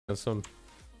against him.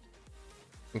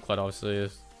 And Kled obviously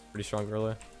is pretty strong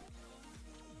early.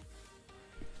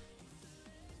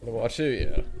 Gonna watch it,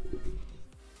 yeah.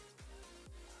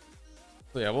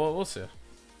 So yeah, we'll see.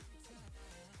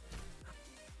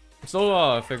 I'm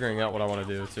still figuring out what I want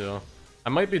to do too. I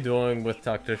might be dueling with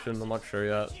Tactician, I'm not sure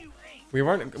yet. We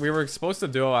were supposed to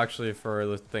duo actually for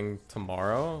the thing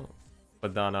tomorrow,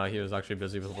 but then he was actually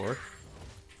busy with work.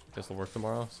 He has to work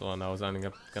tomorrow, so then I was ending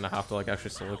up gonna have to like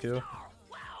actually solo queue.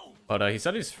 But he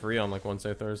said he's free on like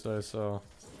Wednesday, Thursday, so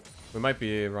we might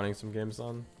be running some games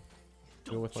on.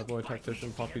 Duel with my boy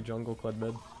Tactician, Poppy jungle, Kled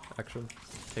mid, action,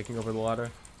 taking over the ladder.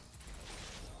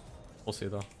 We'll see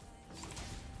though.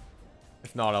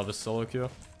 If not, I'll just solo queue.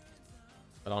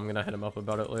 But I'm gonna hit him up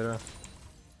about it later.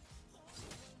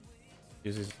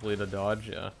 Use his lead to dodge,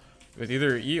 yeah. With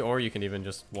either E or you can even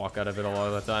just walk out of it a lot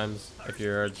of the times if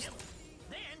you're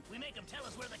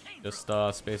just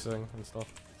spacing and stuff.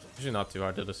 Usually not too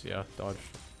hard to just, yeah, dodge.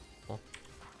 Cool.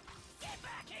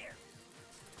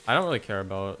 I don't really care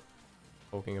about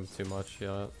poking him too much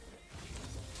yet.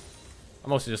 I'm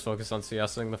mostly just focused on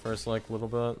CSing the first like little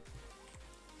bit.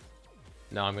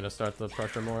 Now I'm gonna start the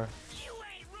pressure more.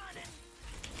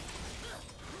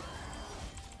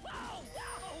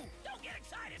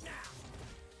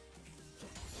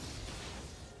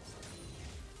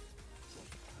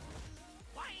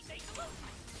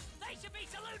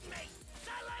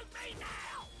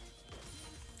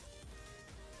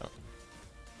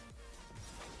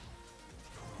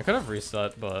 I could have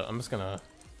reset, but I'm just gonna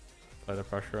apply the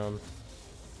pressure on.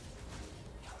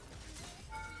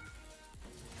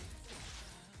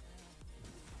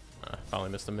 Finally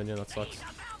missed a minion, that sucks.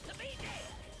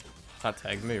 That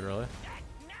tagged me, really?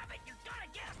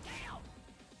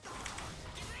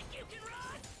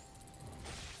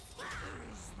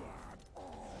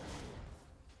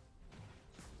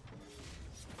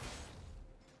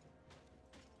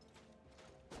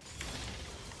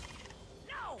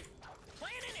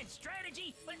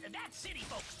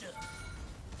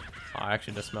 Oh, I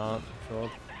actually dismount.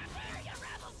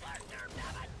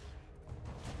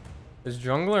 His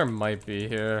jungler might be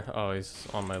here. Oh, he's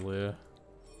on my Lou.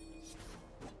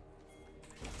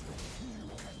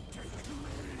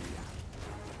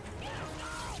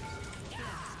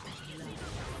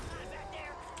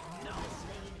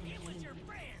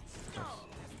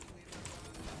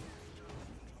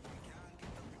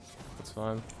 That's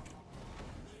fine.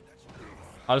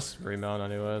 I'll just remount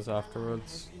anyways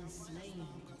afterwards.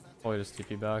 Probably just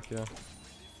TP back, yeah.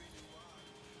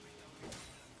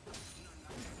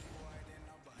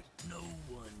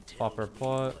 Popper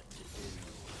plot.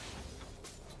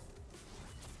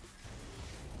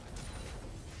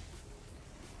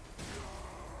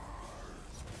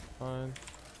 Fine.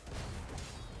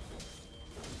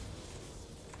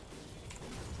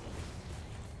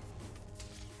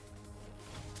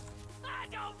 I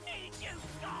don't need you,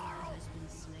 Carl.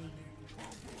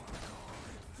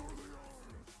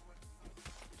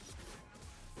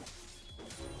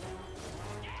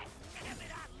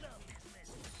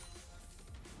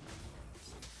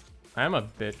 I am a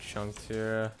bit chunked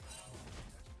here.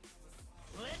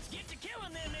 Let's get to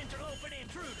killing them interloping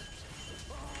intruders.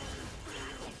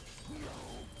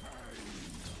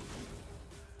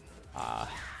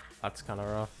 That's kind of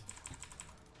rough.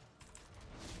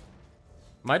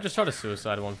 Might just try to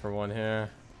suicide 1-for-1 here.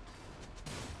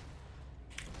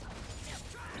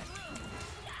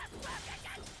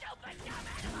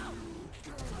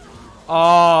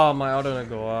 Oh, my auto didn't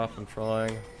go off. I'm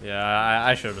trolling. Yeah,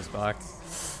 I should have just backed.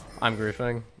 I'm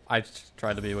griefing. I just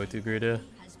tried to be way too greedy.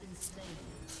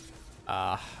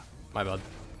 My bad.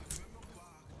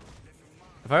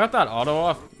 If I got that auto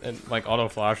off and like auto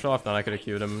flash off, then I could have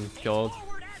queued him and killed.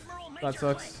 That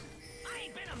sucks.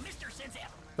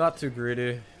 Not too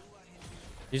greedy.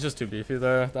 He's just too beefy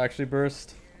there to actually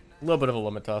burst. A little bit of a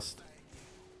limit test.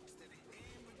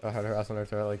 I had harass on our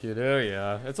turret like you do.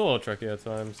 Yeah, it's a little tricky at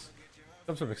times.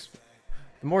 Some sort of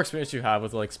the more experience you have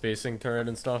with like spacing turret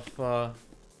and stuff,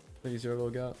 the easier it'll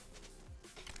get.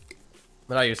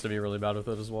 But I used to be really bad with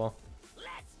it as well.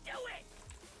 Let's do it.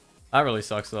 That really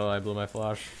sucks though. I blew my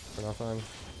flash for nothing.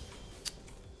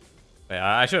 But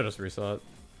yeah, I should have just reset.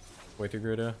 Way too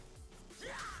greedy. The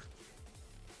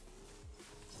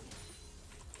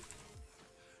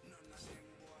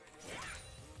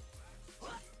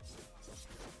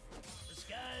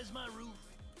sky's my roof.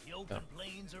 The open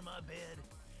plains are my bed.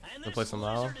 And Gonna play some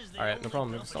now. Alright, no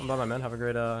problem. Something about my men. Have a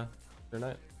great good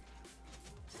night.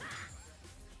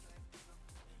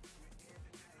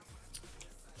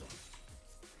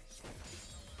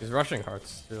 He's rushing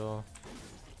hearts still.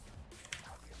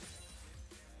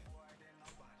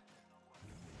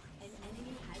 An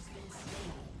enemy has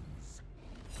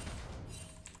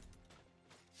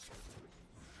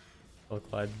Oh,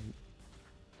 Kled.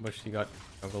 Wish he got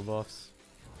jungle buffs.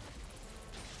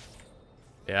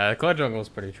 Yeah, Kled jungle is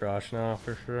pretty trash now,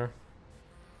 for sure.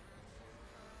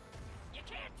 You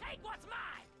can't take what's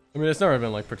mine. I mean, it's never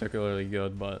been like particularly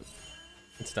good, but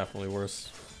it's definitely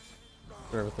worse.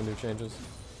 Sure, with the new changes.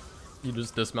 You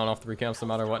just dismount off 3 camps no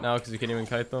matter what now, because you can't even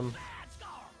kite them.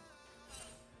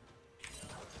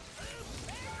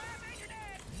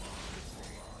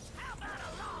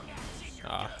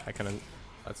 Ah, I couldn't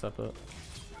sidestep it.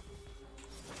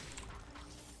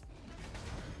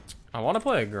 I want to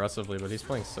play aggressively, but he's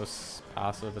playing so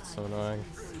passive, it's so annoying.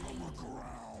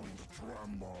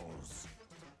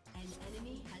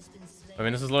 I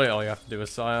mean, this is literally all you have to do with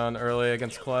Sion early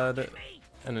against Kled,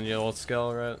 and then you'll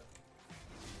skill, right?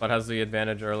 Kled has the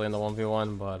advantage early in the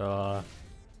 1v1, but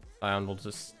Sion will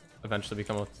just eventually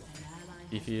become a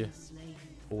beefy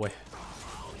boy.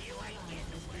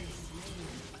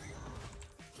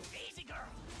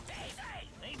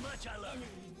 I love it.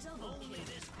 Only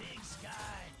this big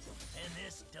sky and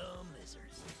this dumb lizard.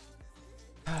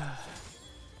 Come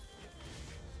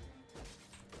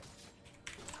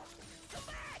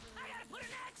back! I gotta put an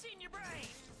axe in your brain.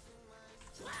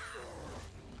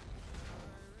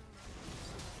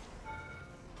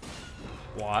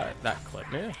 What? That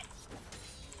clipped me? I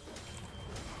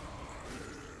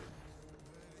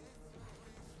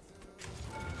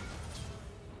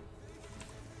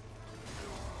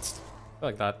feel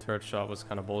like that turret shot was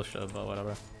kind of bullshit, but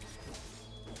whatever.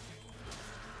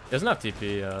 He doesn't have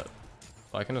TP yet,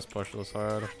 so I can just push this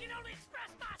hard. Let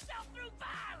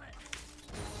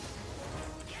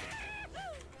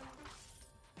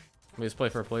me just play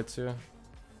for plates here.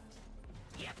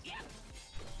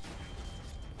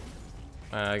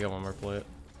 I get one more plate.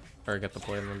 Or get the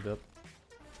plate and then dip.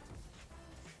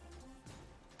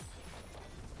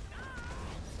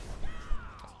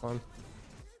 That's fun.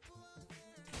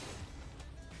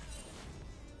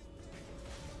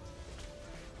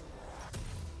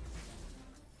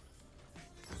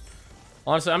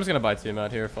 Honestly, I'm just gonna buy team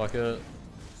out here, fuck it.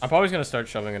 I'm probably gonna start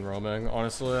shoving and roaming,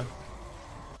 honestly.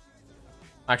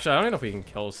 Actually, I don't even know if we can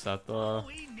kill Set though. All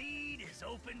we need is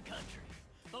open country,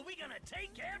 but we're gonna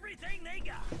take everything they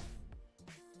got.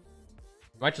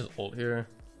 Might just ult here.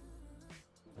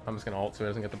 I'm just gonna ult so he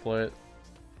doesn't get the plate.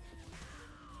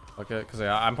 Okay, because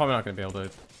yeah, I'm probably not gonna be able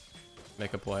to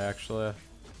make a play actually.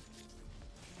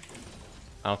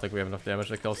 I don't think we have enough damage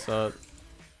to kill Set.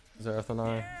 Zareth and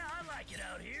I. Yeah, I like it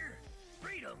out here.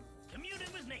 Freedom, communing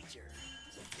with nature.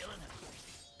 Killing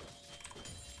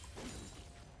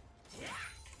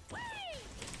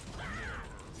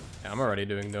Yeah, I'm already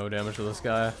doing no damage to this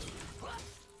guy.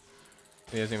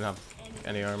 He doesn't even have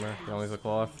any armor. He only has a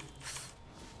cloth.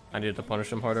 I needed to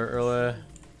punish him harder early.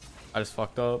 I just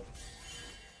fucked up.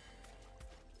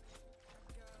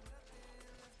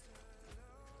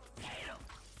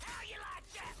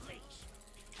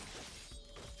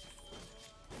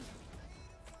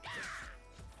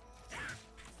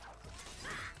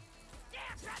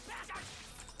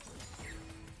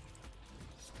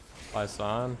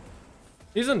 Sion.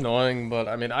 He's annoying, but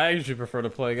I mean, I usually prefer to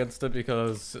play against it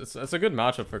because it's a good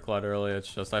matchup for Kled early.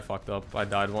 It's just I fucked up. I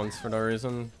died once for no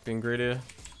reason, being greedy.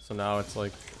 So now it's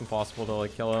like impossible to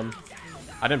like kill him.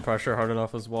 I didn't pressure hard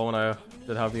enough as well when I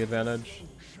did have the advantage.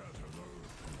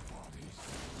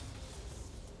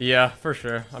 Yeah, for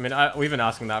sure. I mean, we've been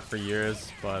asking that for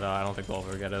years, but I don't think we'll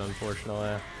ever get it,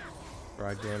 unfortunately. For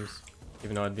our games,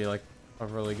 even though it'd be like a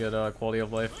really good quality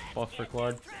of life buff for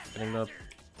Kled, getting the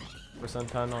percent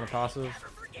 10 on a passive.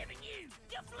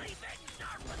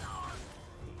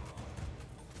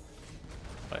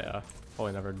 But yeah,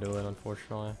 probably never do it,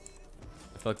 unfortunately.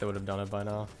 I feel like they would have done it by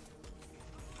now.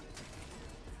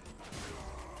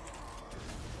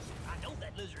 I know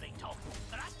that lizard ain't talking,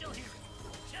 but I still hear it.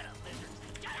 Shut up, lizard.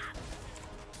 Shut up!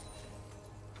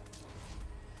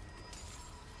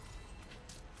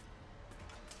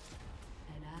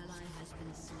 An ally has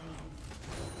been slain.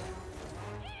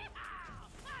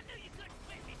 I knew you couldn't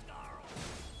quit me, Scarl.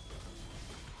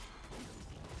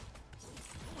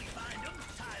 We find them,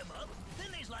 tie them up, then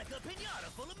there's like a pinata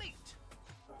full of meat.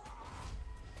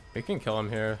 We can kill him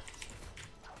here.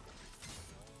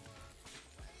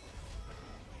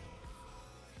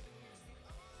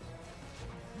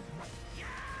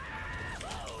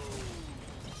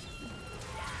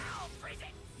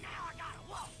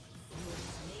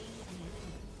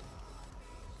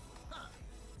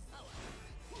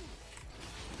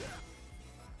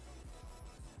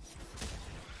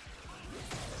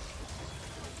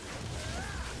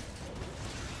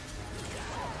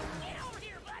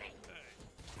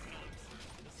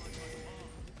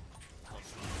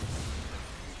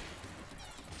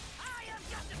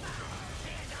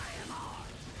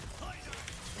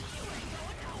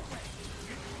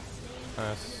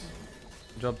 Nice.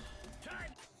 Good job.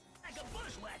 Like a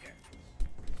bushwhacker.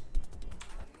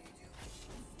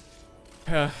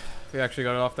 Yeah, we actually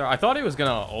got it off there. I thought he was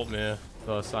gonna ult me,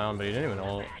 the Sion, but he didn't even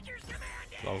ult.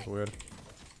 That was weird.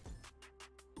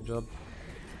 Good job.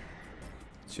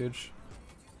 It's huge.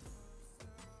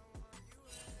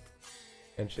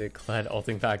 And she Kled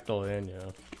ulting back the lane,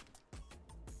 yeah.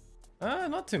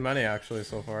 Not too many actually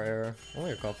so far, Error.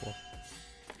 Only a couple.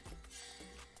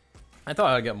 I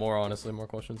thought I'd get more, honestly, more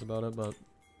questions about it, but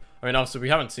I mean, obviously we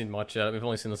haven't seen much yet. We've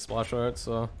only seen the splash art,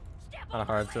 so kind of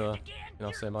hard to, you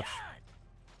know, say much.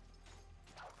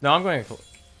 No, I'm going.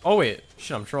 Oh wait,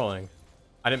 shit, I'm trolling.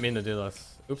 I didn't mean to do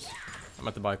this. Oops, I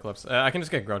meant to buy clips. I can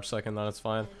just get Grudge second, then it's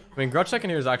fine. I mean, Grudge second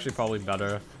here is actually probably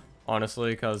better, honestly,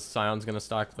 because Sion's gonna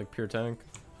stack like pure tank,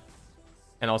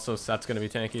 and also Set's gonna be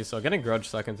tanky. So getting Grudge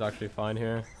second is actually fine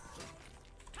here.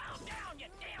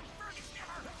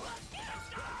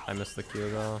 I missed the Q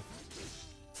though.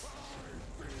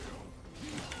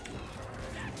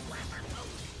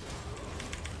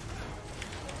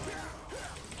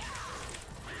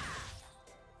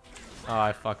 Oh,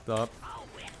 I fucked up.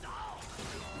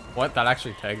 What? That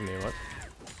actually tagged me. What?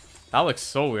 That looks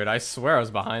so weird. I swear I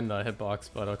was behind the hitbox,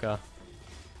 but okay.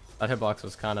 That hitbox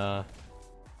was kind of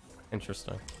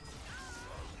interesting.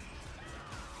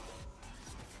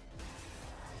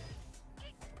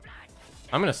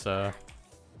 I'm gonna say.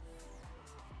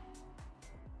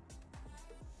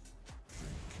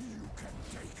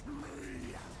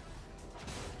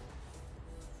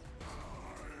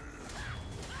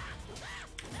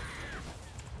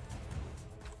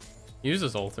 He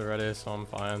uses ult already, so I'm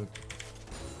fine.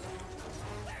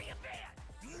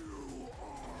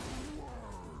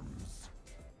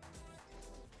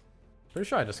 Pretty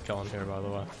sure I just kill him here, by the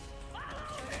way.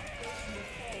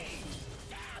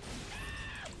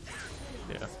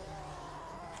 Yeah.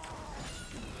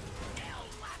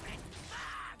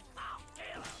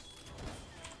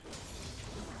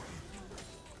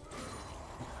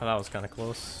 Oh, that was kind of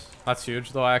close. That's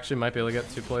huge, though. I actually might be able to get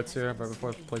 2 plates here right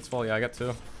before the plates fall. Yeah, I got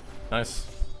 2. Nice.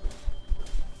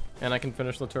 And I can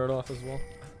finish the turret off as well.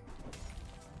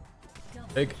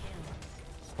 Big.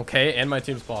 Okay, and my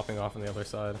team's popping off on the other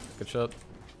side. Good shot.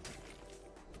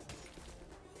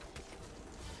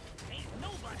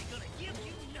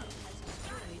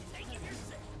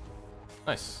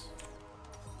 Nice.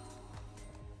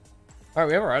 Alright,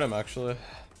 we have our item actually.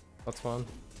 That's fun.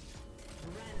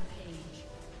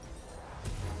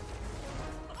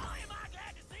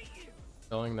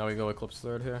 Now we go Eclipse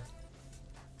third here.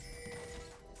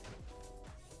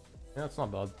 Yeah, it's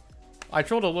not bad. I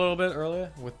trolled a little bit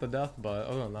earlier with the death, but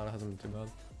other than that, it hasn't been too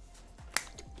bad.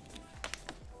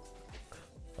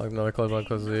 Like another Kled one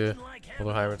because the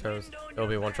other high returns. It'll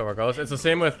be one shot regardless. It's the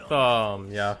same with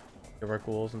yeah, your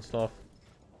cools and stuff.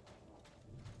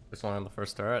 Just only on the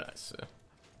first turret, I see.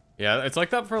 Yeah, it's like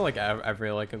that for like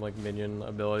every like minion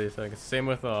ability thing. It's the same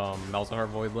with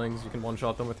Malzahar Voidlings. You can one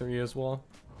shot them with your E as well.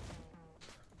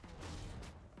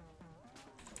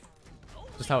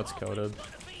 Just how it's coded.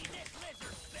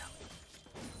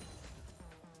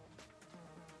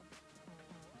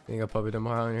 You got puppy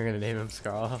tomorrow and you're gonna name him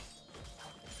Scarlet.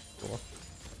 Cool.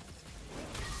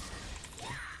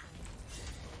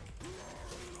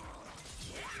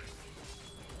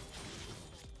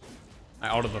 I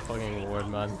outed the fucking ward,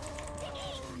 man.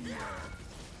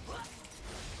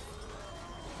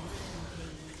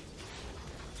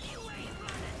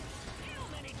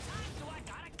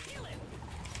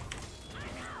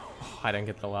 Oh, I didn't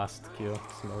get the last kill.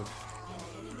 Smoked.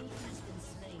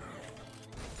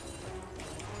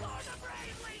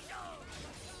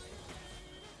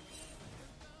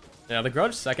 Yeah, the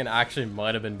Grudge second actually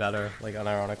might have been better, like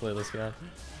unironically this guy.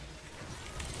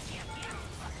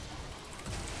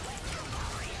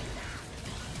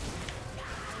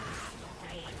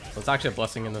 So it's actually a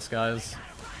blessing in disguise.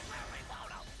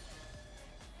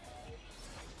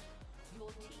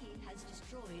 Your team has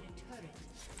destroyed a turret.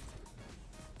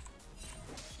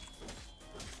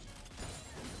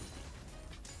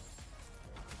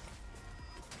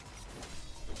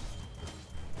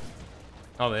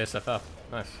 Oh, the SFF.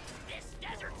 Nice.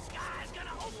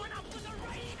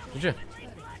 Did you?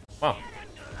 Wow.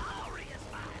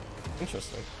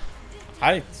 Interesting.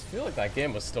 I feel like that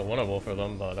game was still winnable for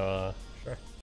them, but